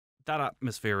That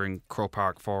atmosphere in Croke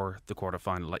Park for the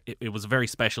quarter-final, like it was a very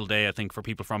special day, I think, for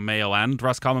people from Mayo and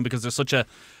Roscommon, because there's such a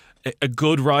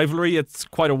good rivalry. It's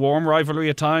quite a warm rivalry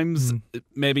at times.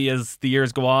 Maybe as the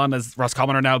years go on, as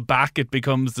Roscommon are now back,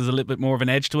 there's a little bit more of an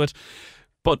edge to it.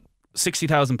 But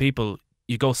 60,000 people,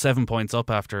 you go 7 points up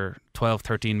after 12,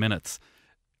 13 minutes.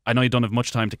 I know you don't have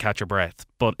much time to catch your breath,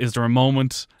 but is there a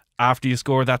moment after you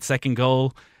score that second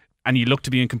goal and you look to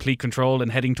be in complete control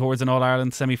and heading towards an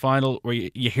All-Ireland semi-final where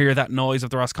you hear that noise of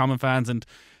the Roscommon fans, and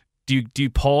do you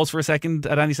pause for a second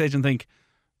at any stage and think,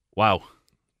 wow,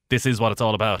 this is what it's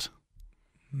all about?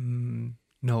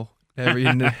 No, never.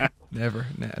 You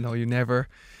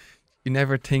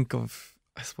never think of,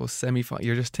 I suppose, semi-final.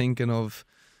 You're just thinking of,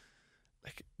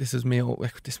 like, this is Mayo.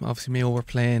 Like, this obviously Mayo were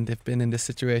playing. They've been in this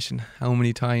situation how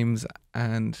many times,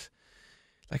 and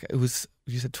like, it was,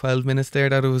 you said 12 minutes there,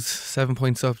 that it was 7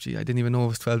 points up. Gee, I didn't even know it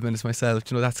was 12 minutes myself.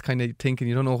 You know, that's kind of thinking,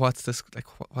 you don't know what's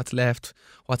left,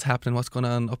 what's happening, what's going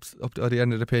on up at the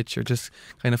end of the pitch. You're just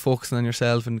kind of focusing on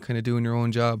yourself and kind of doing your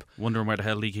own job. Wondering where the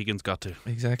hell Lee Keegan's got to.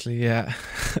 Exactly, yeah.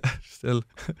 Still.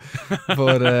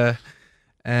 But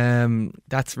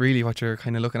that's really what you're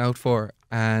kind of looking out for.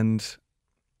 And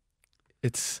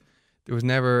there was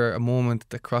never a moment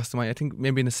that crossed my mind. I think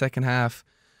maybe in the second half,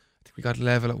 I think we got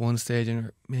level at one stage,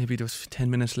 and maybe there was 10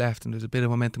 minutes left, and there's a bit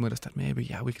of momentum with us that maybe,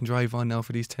 yeah, we can drive on now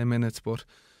for these 10 minutes. But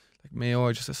like, Mayo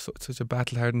are just such a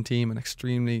battle-hardened team and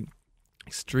extremely,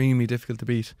 extremely difficult to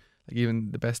beat. Like, even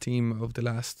the best team of the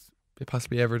last,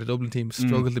 possibly ever, the Dublin team,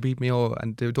 struggled to beat Mayo,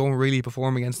 and they don't really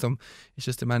perform against them. It's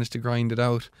just they manage to grind it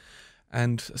out.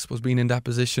 And I suppose being in that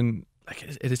position, like,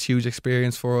 it is huge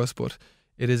experience for us, but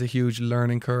it is a huge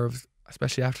learning curve,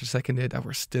 especially after the second day, that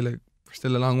we're still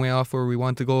a long way off where we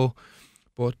want to go.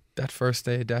 But that first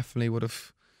day definitely would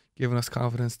have given us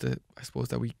confidence that, I suppose,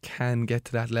 that we can get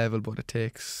to that level, but it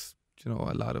takes, you know,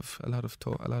 a lot of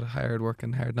hard work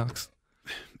and hard knocks.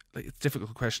 It's a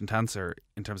difficult question to answer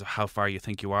in terms of how far you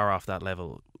think you are off that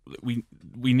level. We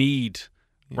need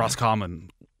Roscommon,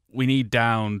 we need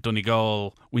Down,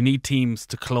 Donegal, we need teams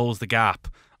to close the gap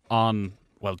on,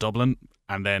 well, Dublin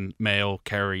and then Mayo,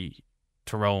 Kerry,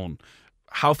 Tyrone.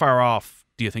 How far off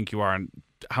do you think you are, and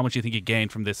how much do you think you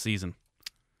gained from this season?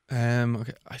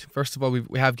 Okay, I think first of all,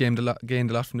 we have gained a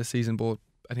lot from this season, both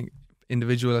I think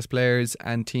individual as players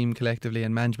and team collectively,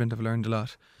 and management have learned a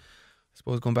lot. I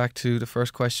suppose going back to the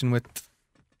first question with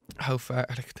how far,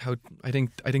 I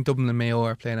think Dublin and Mayo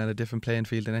are playing at a different playing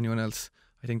field than anyone else.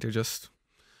 I think the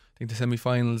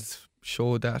semi-finals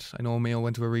showed that. I know Mayo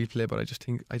went to a replay, but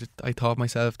I thought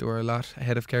myself they were a lot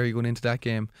ahead of Kerry going into that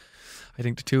game. I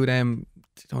think the two of them,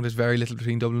 you know, there's very little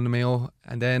between Dublin and Mayo,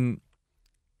 and then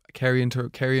Kerry and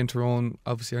Tyrone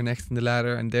obviously are next in the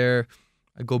ladder, and they're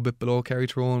a good bit below Kerry,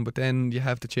 Tyrone. But then you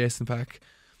have the chasing pack.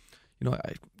 You know,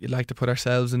 you'd like to put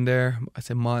ourselves in there. I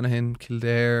say Monaghan,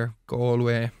 Kildare,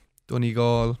 Galway,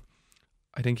 Donegal.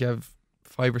 I think you have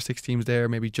 5 or 6 teams there,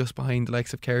 maybe just behind the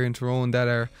likes of Kerry and Tyrone, that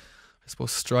are, I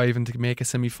suppose, striving to make a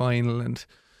semi-final and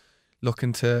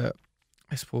looking to,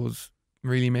 I suppose,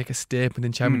 really make a statement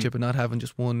in championship and not having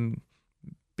just one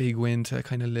big win to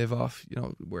kind of live off. You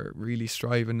know, we're really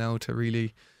striving now to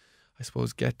really, I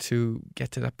suppose, get to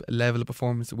that level of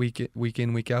performance week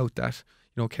in, week out that,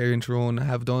 you know, Kerry and Tyrone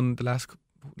have done the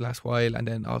last while, and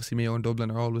then obviously Mayo and Dublin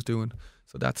are always doing.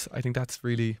 So I think that's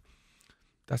where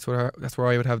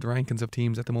I would have the rankings of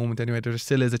teams at the moment. Anyway, there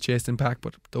still is a chasing pack,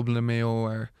 but Dublin and Mayo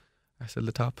are still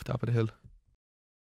the top of the hill.